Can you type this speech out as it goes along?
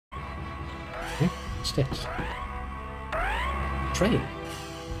What's that? Train.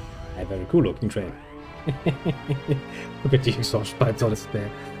 A very cool looking train. Look at the exhaust pipes on its there.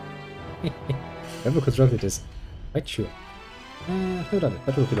 Whoever constructed this, quite sure. Hold on,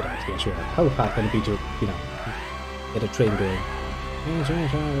 but we'll figure it out. Yeah, sure. How hard can it be to, you know, get a train going?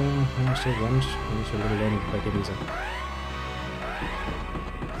 Still runs. It's a little learning quite a visa.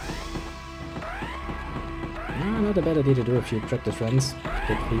 Not a bad idea to do a few practice runs to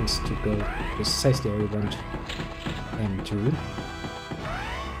get things to go precisely how you want them to.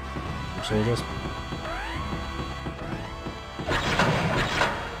 Soldiers.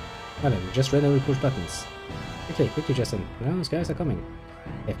 Well then, just randomly push buttons. Quickly, Justin. Now those guys are coming.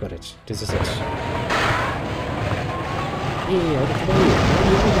 They've got it. This is it. Hey, out of the way!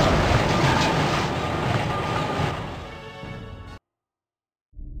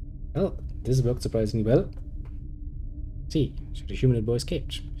 Well, this worked surprisingly well. See, so the humanoid boy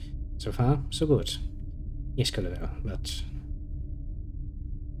escaped. So far, so good. Yes, Colonel, but...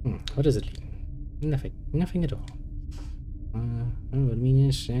 what does it mean? Nothing at all. What I mean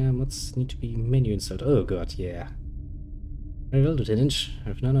is, mods need to be menu installed. Oh god, yeah. Very well, Lieutenant.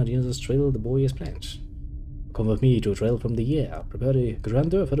 I've none idea this trail the boy has planned. Come with me to a trail from the air. Prepare the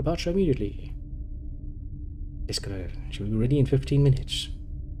grandeur for departure immediately. Yes, Colonel. She will be ready in 15 minutes.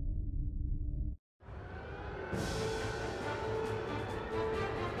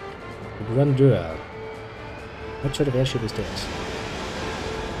 The grandeur. What sort of airship is that?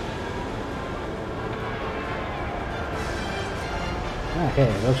 Okay,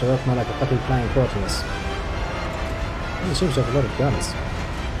 it looks a lot more like a fucking flying fortress. It seems to have a lot of guns.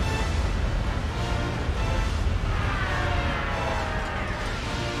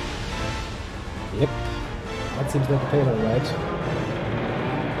 Yep, that seems like a payload, right?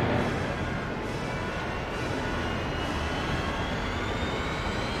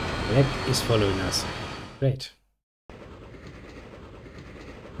 Black is following us. Great.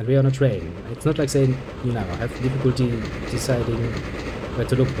 And we're on a train. It's not like saying, you know, I have difficulty deciding where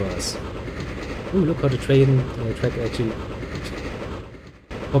to look for us. Ooh, look how the train track actually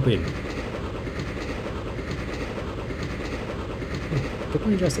hop in. Good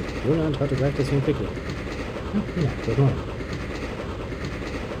morning, Justin. You learned how to drive this thing quickly. Oh, yeah, good morning.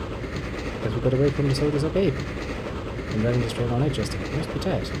 Guess we got away from the soldiers at Babe. I'm driving this train all night, Justin. You must be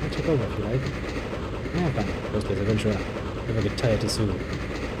tired. I'll take over if you like. Yeah, fine. First place adventurer. Never get tired too soon.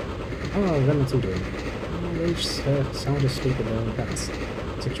 Oh, remnants are doing. Rage sound asleep in their own class.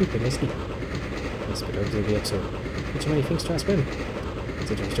 It's a cute when they sleep. Yes, but hopefully they'll be up soon. Not so many things to ask him.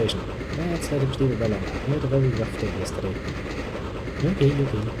 It's a demonstration. Let's let him sleep a bit longer. He had a very rough day yesterday. Okay.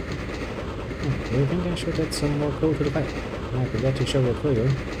 Oh, you think I should add some more coal to the fire? I'll be glad to show that for you.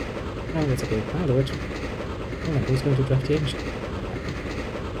 No, that's okay. I'll do it. Hold on, who's going to drive the engine?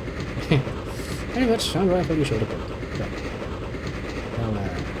 Very much. I'll rifle your shoulder bolt. Go. Now,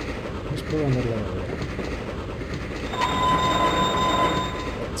 let's pull on that lever over there.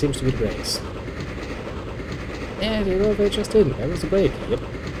 That seems to be the brakes. Yeah, they go over just in. That was the brake. Yep.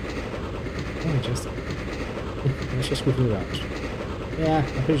 Oh, just... let's just move you around. Yeah,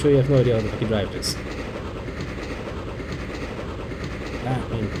 I'm pretty sure you have no idea how the fuck you drive this. I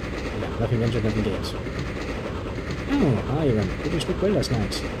mean, yeah, nothing engine, nothing gate. Oh, hi, Ivan. Did you sleep well last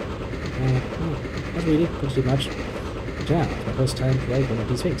night? Not really. Couldn't sleep much. But yeah, it's my first time to ride one of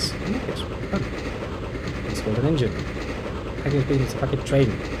these things. I like it. Fun. It's called an engine. Packing speed is a fucking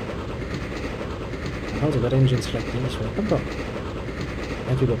train. I've also got engines like these where I come from.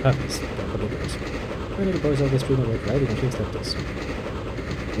 And we got puppies. Don't forget those. My little boys always dream about riding on things like this.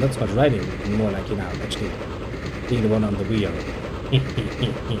 Not so much riding, more like, you know, actually being the one on the wheel.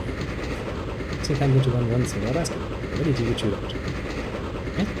 Some kind of one once without asking. What did you chew out?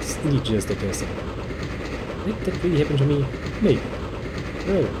 That's indeed just a person. Did that really happen to me? Maybe.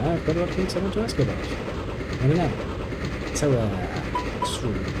 Well, I've got a lot of things I want to ask you about. Let me know. So,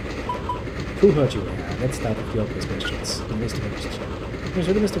 who hurt you? Let's start with the obvious questions. The list first. I was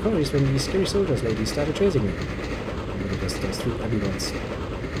with Mr. Forrest when these scary soldiers ladies started chasing me. And it was those three ugly ones. I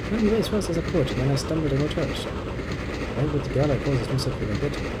ran away as fast as I could, and then I stumbled and got hurt. Why would the girl I caused do something like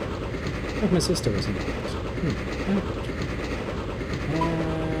that? But my sister was involved. How good.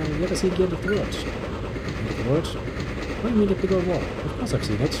 You ever see the end of the world? End of the world? What do you mean the big old war? Of course I've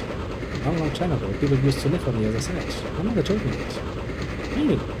seen it. Long time ago, people used to live on the other side. My mother told me that.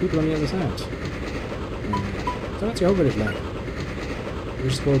 Really? People on the other side? So what's your whole village like?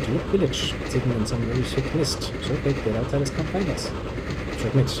 It's called Look Village, sitting in some really thick mist, so big that outsiders can't find us. I should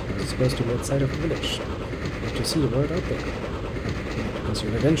admit, I was supposed to be outside of the village. Just to see the world out there. Because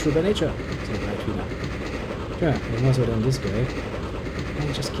you're an adventurer by nature, said Rifina. Sure, you're more so than this guy.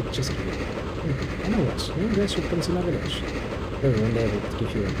 just keep. I know what. You guys should come to my village. Everyone there will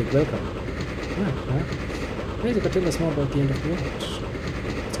give you a big welcome. Right, huh? Maybe they could tell us more about the end of the world.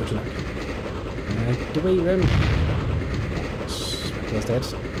 Let's go to luck. The way Rem... What was that?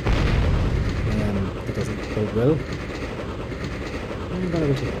 That doesn't bode well. I'm gonna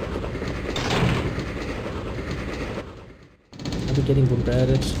go take a look. Are we getting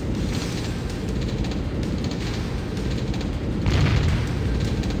bombarded?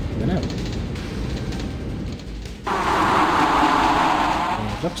 I don't know.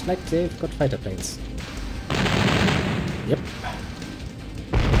 It looks like they've got fighter planes. Yep.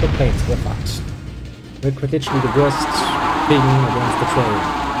 The planes were fucked. We're quite literally the worst thing against the trail.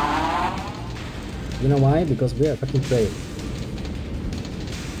 You know why? Because we're a fucking trail.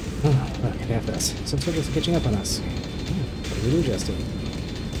 Oh, well, can have this. Some soldiers are catching up on us. What do we do, Justin?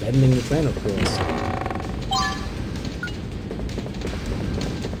 Abandoning the train, of course.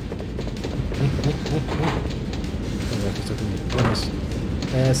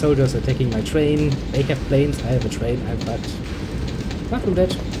 Soldiers are taking my train. They have planes. I have a train. I'm fucked. Apart from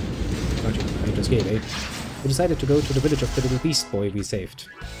that, don't you? I just gave, eh? We decided to go to the village of the little beast boy we saved.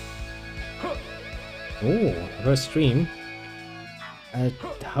 Oh, first stream.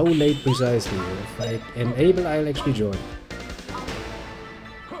 How late precisely? If I am able, I'll actually join.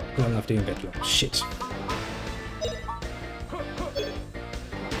 Long after your bed log. Shit.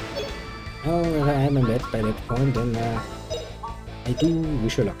 Oh, if I am in bed by that point, then I do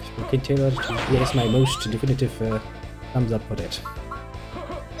wish you luck. You can tell her he has my most definitive thumbs up for that.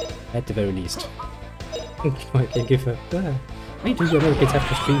 At the very least. I can give her... why do you Americans have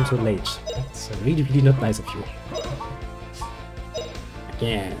to stream so late? That's really, really not nice of you.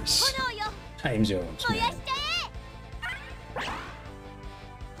 Yes. Time zones, man.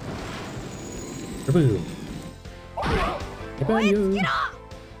 Kaboom. I burn you.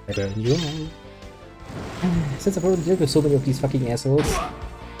 I burn you. Since I've already dealt with so many of these fucking assholes,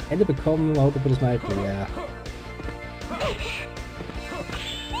 and they become, how to put it mildly, yeah.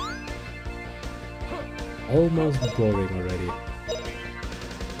 Almost boring already.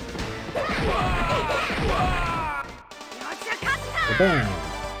 Bam!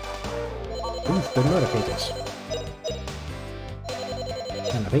 Oof, the modifiers.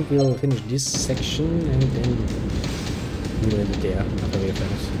 And I think we'll finish this section and then we'll end it there after we have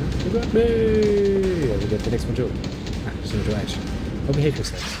finished. You got me! I will get the next one too. Ah, just need to right. How behave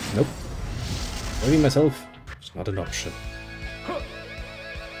yourselves? Nope. Saving myself is not an option.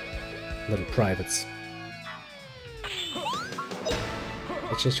 Little privates.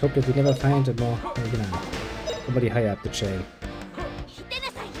 I just hope that we never find a more, you know, somebody higher up the chain.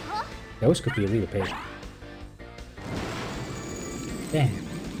 Those could be a real pain. Damn.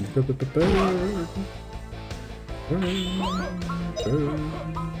 Nothing but a good bit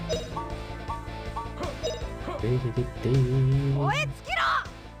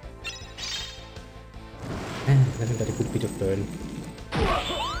of burn.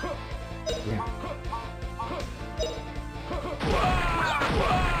 Yeah.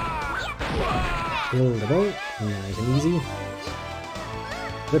 Kill the boat. Nice and easy.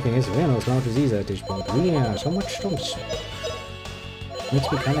 The thing is, we're not smart as these at this point. We are so much stumps.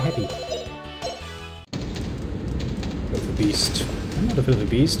 Makes me kinda happy. Filthy beast. I'm not a filthy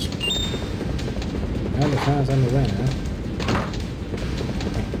beast. And as far as I'm aware.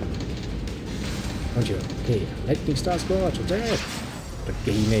 Don't you? Okay, Lightning Star Squad, attack! What a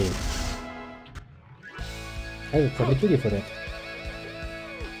gay name. I will probably kill you for that.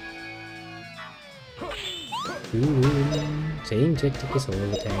 Same tactic as all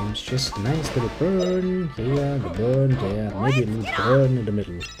the times, just a nice little burn here, the burn there, maybe a little burn in the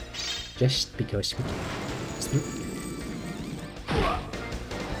middle. Just because we can.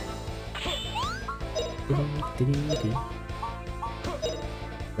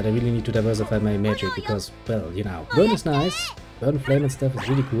 But I really need to diversify my magic because, well, you know, burn is nice, burn flame and stuff is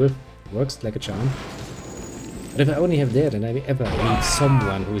really cool, works like a charm. But if I only have that and I ever meet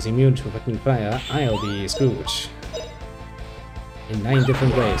someone who is immune to fucking fire, I'll be screwed. In 9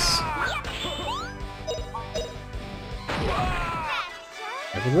 different ways.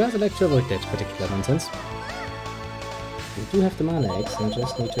 I would rather like to avoid that particular nonsense. We do have the mana eggs and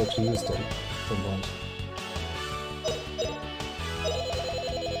just need to actually use them. Don't want.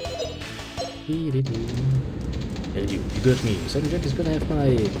 Well, you got me. Sudden Jet is gonna have my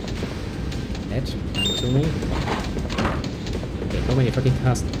net, I'm assuming. Okay, how many fucking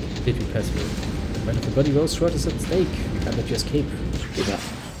casts did we pass through? But if the body rolls short is at stake, you can't let you escape. Give up.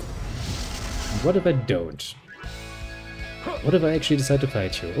 And what if I don't? What if I actually decide to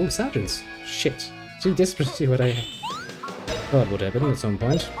fight you? Oh, sergeants! Shit. See, that's pretty what I have. thought would happen at some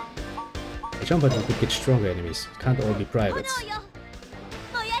point. At some point we could get stronger enemies. It can't all be privates.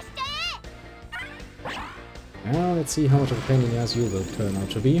 Now let's see how much of a pain in the ass you will turn out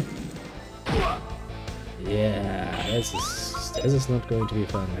to be. Yeah, this is not going to be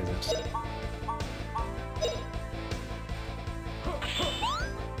fun, is it?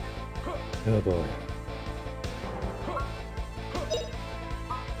 Oh boy.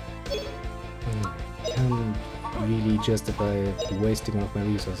 Can't really justify wasting all of my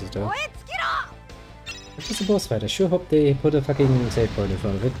resources though. It's just a boss fight. I sure hope they put a fucking save point in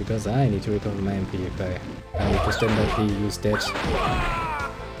front of it, because I need to recover my MP if I need to standardly use that.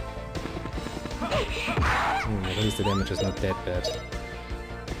 At least the damage is not that bad.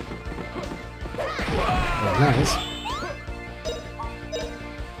 Oh, nice.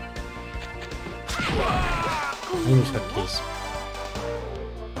 English hotkeys.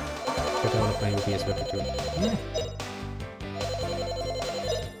 Get out of my MP is what to do. Yeah.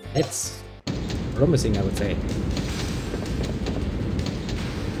 It's promising, I would say.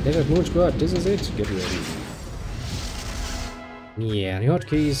 Desert Moon Squad, this is it. Get ready. Yeah, the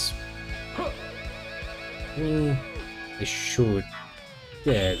hotkeys. They should.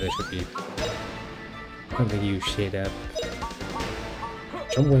 Yeah, they should be. Something you shade up.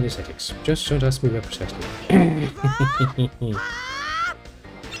 Jump when aesthetics. Just don't ask me where precisely.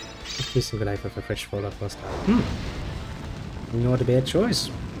 Increasing the life of a fresh fallout monster. Not a bad choice.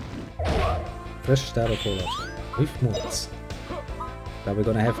 Fresh start of Fallout. With mods. Are we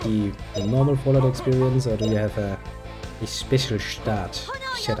gonna have the normal Fallout experience, or do you have a special start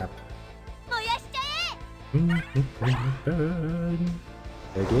setup? Burn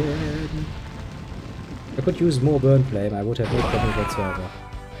again. If I could use more burn flame, I would have no problem whatsoever.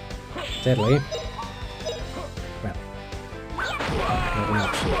 Sadly, well, not an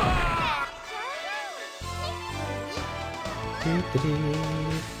option.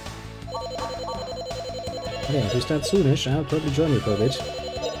 Yeah, if we start soonish, I'll probably join you for a bit.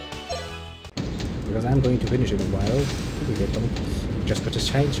 Because I'm going to finish in a while. We get them. Just got a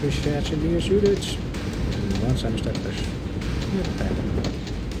science research and we shoot it. And once I'm start fresh.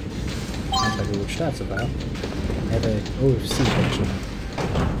 Sounds like a good start so far. I have a OFC function.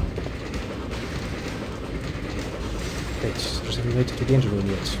 Wait, just haven't made it to the engine room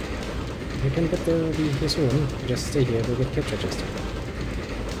yet. You can get there, we'll be here soon. Just stay here, we'll get captured just.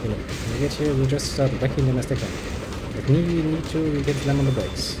 When we get here, we'll just start whacking them as they come. If we need to, get them on the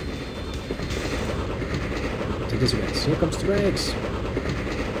brakes. Take this brakes. Here comes the brakes!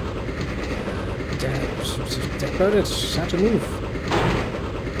 That bird it! Start to move!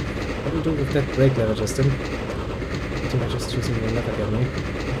 What do you do with that brake lever, Justin? I think I'm just using the lever at me.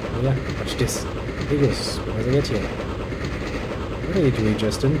 Oh yeah, watch this. Here goes, because I get here. What are you doing,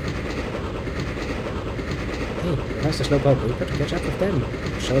 Justin? Hey, where's the slowpoke? We've got to catch up with them.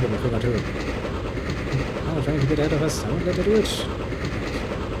 Show them a thing or two. Oh, trying to get ahead of us. I won't let her do it.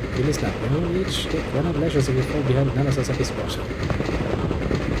 Okay, listen up. We each get 100 leisure so we fall behind Nanosaur's happy spot.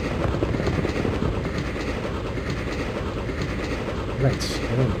 Right,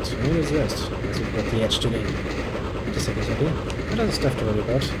 where is the rest? As we've got the edge today. Wait a second, Jackie. What other stuff to worry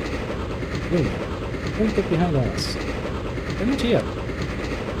about? Don't get behind us. They're not here.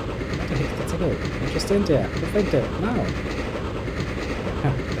 What the heck, let's go. Don't just stand there. Go fight them. Now. Ha,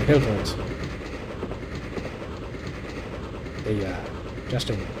 they held for it. There you are.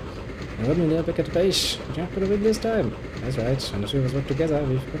 Justin. And when we're near back at the base, you're not gonna win this time. That's right. And the two of us work together,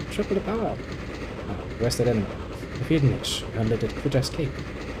 we've got triple the power. Now, where's that animal? If you didn't, you can't let that critter escape.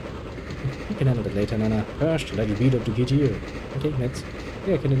 You can handle it later, Nana. First, let you beat up the kid here. Okay, let's.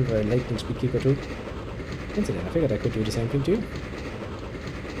 Yeah, I can do a lightning speed kick or two. Incident, I figured I could do the same thing too.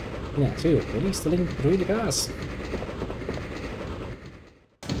 Yeah, so release the link between the cars.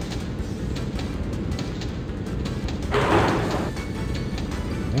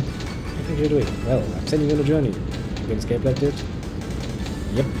 Yeah, I think you're doing well. I'm sending you on a journey. You can escape like that.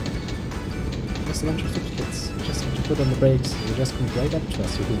 Yep. Just a bunch of stupid kids. You just have to put on the brakes. You just come right up to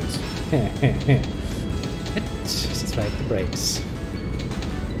us, you fools. That's right, the brakes.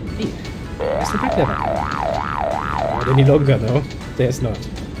 Hey, where's the brake lever? Not any longer, no. There's not.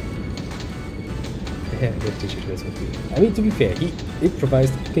 I mean, to be fair, he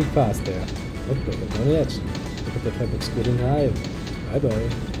improvised pretty fast there. Okay, but not yet. Look at the fabric's good in time. Bye bye.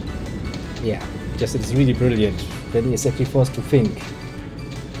 Yeah, just it's really brilliant when he is actually forced to think.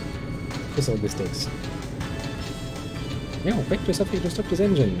 With all mistakes. Yeah, back to something to stop this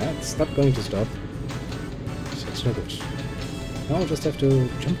engine. That's not going to stop. It's no good. Now I'll just have to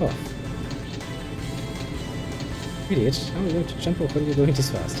jump off. Idiot, how are you going to jump off when you're going this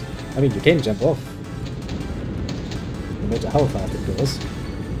fast? I mean, you can jump off. matter how fast it goes.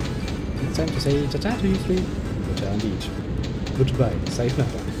 It's time to say ta-ta to you three. Ta-ta indeed. Goodbye, sayonara.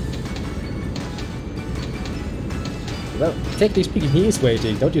 Well, technically speaking, he is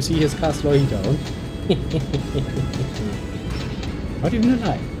waiting. Don't you see his car slowing down? Not even a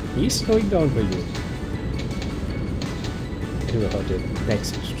lie. He's slowing down for you. I do about the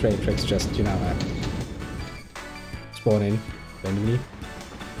next train tracks just, you know, spawn in randomly.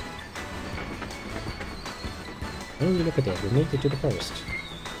 Oh, look at that. We made it to the forest.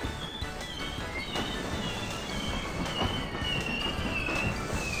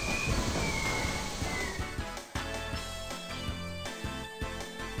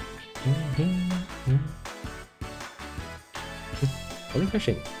 How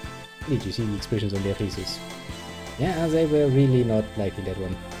refreshing. Did you see the expressions on their faces? Yeah, they were really not liking that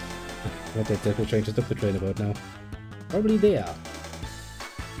one. What that we're trying to stop the train about now. Probably they are.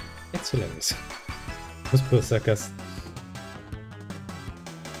 That's hilarious. Those poor suckers.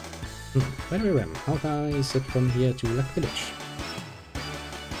 By the way, Rem, how far is it from here to Luck Village?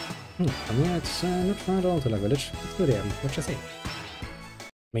 From here it's not far at all to Luck Village. Let's go there, what you say?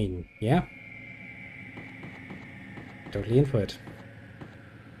 I mean, yeah? Totally in for it.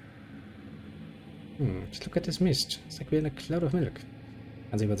 Just look at this mist. It's like we're in a cloud of milk.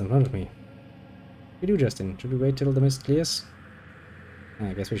 Can't see what's in front of me. What do you do, Justin? Should we wait till the mist clears?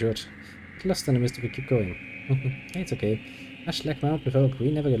 I guess we should. Get lost in the mist if we keep going. It's okay. Much like my out before,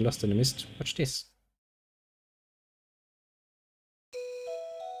 we never get lost in the mist. Watch this.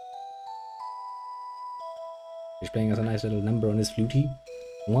 He's playing us a nice little number on his flutie.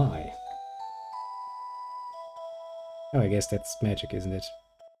 Why? Oh, I guess that's magic, isn't it?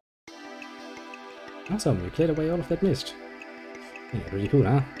 Awesome, we cleared away all of that mist. Yeah, really cool,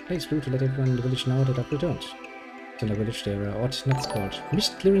 huh? Place flew to let everyone in the village know that I've returned. In the village there are odd nuts called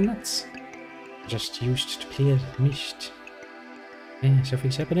mist-clearing nuts. Just used to clear mist. Yeah,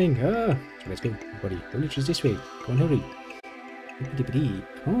 something's happening. Ah! So let's go, everybody. The village is this way. Go on, hurry.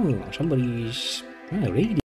 Oh, somebody's... radio.